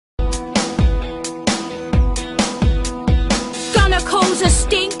a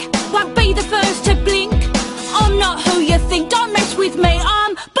stink, won't be the first to blink. I'm not who you think, don't mess with me,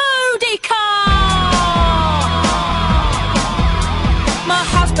 I'm Boudicca. My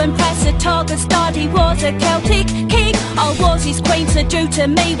husband Cleopatra died, he was a Celtic king. I was his queen, so due to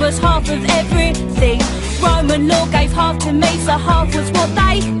me was half of everything. Roman law gave half to me, so half was what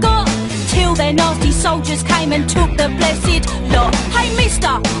they got. Till their nasty soldiers came and took the blessed lot. Hey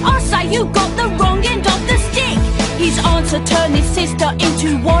mister, I say you got the wrong end of the stick. His answer turned his sister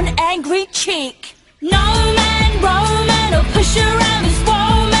into one angry chick. No man, Roman, or push around this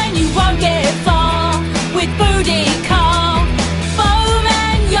woman, you won't get far with Boudicca.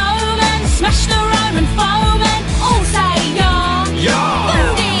 Bowman, yeoman, smash the Roman foeman, all say yeah, yeah.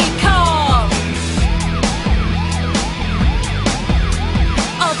 Boudicca.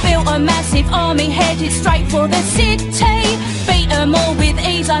 I built a massive army headed straight for the city. Beat them all with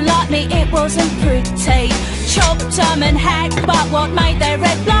ease, unlike me it wasn't pretty. Chopped them and hacked, but what made their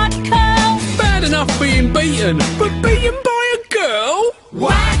red blood curl? Bad enough being beaten, but beaten by a girl?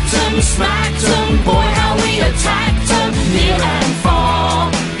 Whacked 'em, smacked 'em, boy how we attacked 'em, near and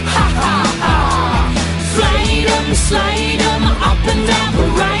far. Ha ha ha. Flayed 'em, slayed 'em, up and down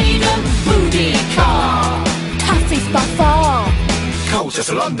parade 'em, Boudicca. Toughest by far.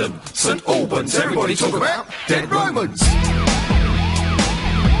 Colchester, London, St Albans, everybody talk about dead Romans.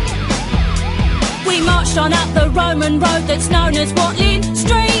 We marched on up the Roman road that's known as Watling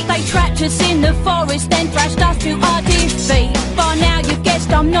Street. They trapped us in the forest, then thrashed us to our defeat. By now you've guessed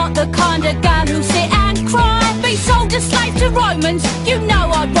I'm not the kind of gal who'll sit and cry. Be sold as slave to Romans, you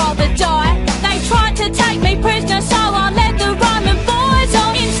know I'd rather die. They tried to take me prisoner, so I led the Roman boys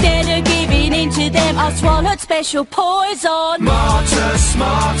on. Instead of giving in to them, I swallowed special poison. Martyr,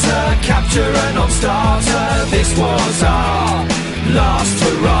 smarter, capture a non-starter. This was our last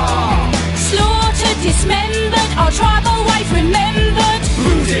hurrah. Slaughtered, dismembered, our tribal ways remembered.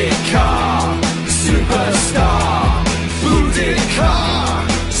 Boudicca, superstar. Boudicca,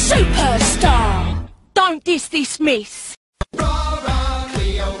 Superstar. Don't diss miss. rah-rah,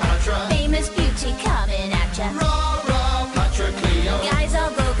 Cleopatra. Famous beauty coming at ya. Rah-rah, Patra Cleo. Guys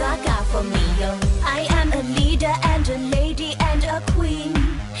are go gaga for me, yo. I am a leader and a lady and a queen.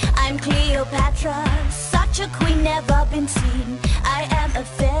 I'm Cleopatra, such a queen never been seen. I am a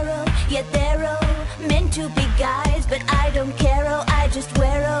pharaoh, yet they're all meant to be guys. But I don't care, oh, I just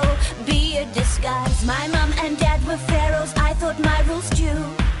wear, oh, be a disguise. My mum and dad were pharaohs, I thought my rules due.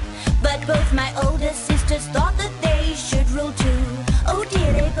 But both my older sisters thought that they should rule too. Oh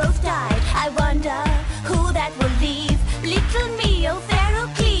dear, they both died, I wonder who that will leave. Little me, oh Pharaoh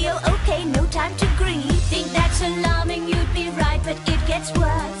Cleo, okay, no time to grieve. Think that's alarming, you'd be right, but it gets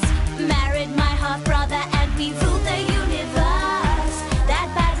worse. Married my half-brother and we ruled the universe. That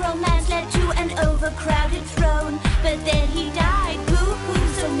bad romance led to an overcrowded throne. But then he died, boo-hoo,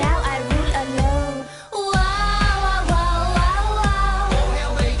 so now I rule alone. Wow, wow, wow, wow, wow. Oh,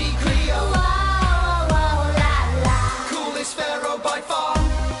 hail Lady Cleo. Wow, wow, la, la. Coolest pharaoh by far.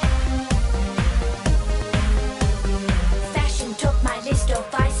 Fashion took my list of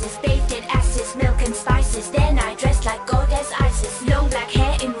vices, bathed in asses, milk and spices. Then I dressed like goddess Isis. Long black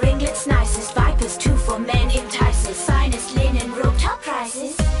hair in ringlets, nicest. Vipers too for men entices. Finest linen, robe top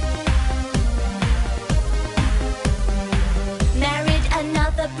prices. Married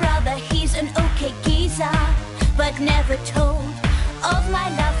another brother, he's an okay geezer, but never told of my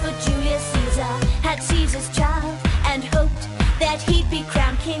love for Julius Caesar. Had Caesar's child and hoped that he'd be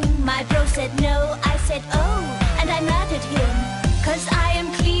crowned king. My bro said no, I said oh, and I murdered him. 'Cause I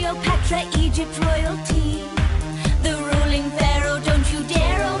am Cleopatra, Egypt royalty. The ruling pharaoh, don't you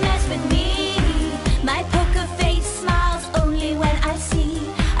dare oh mess with me. My poker face smiles only when I see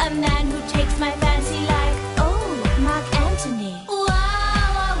a man who takes my fancy like, oh, Mark Antony. Wow,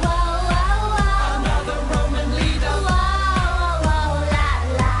 wow, wow, wow, wow. Another Roman leader. Wow, wow, la,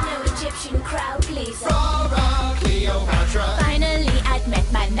 la. No Egyptian crowd pleaser. Rah-rah, Cleopatra. Finally I'd met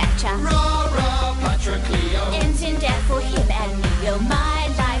my matcher. Rah-rah, Patra Cleo. Ends in death for him and me. Oh, my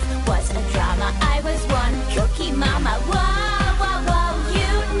life was a drama. I was one cookie mama. Wow, wow, wow,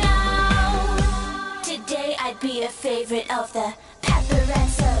 you know. Today I'd be a favorite of the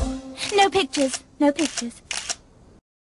paparazzo. No pictures, no pictures.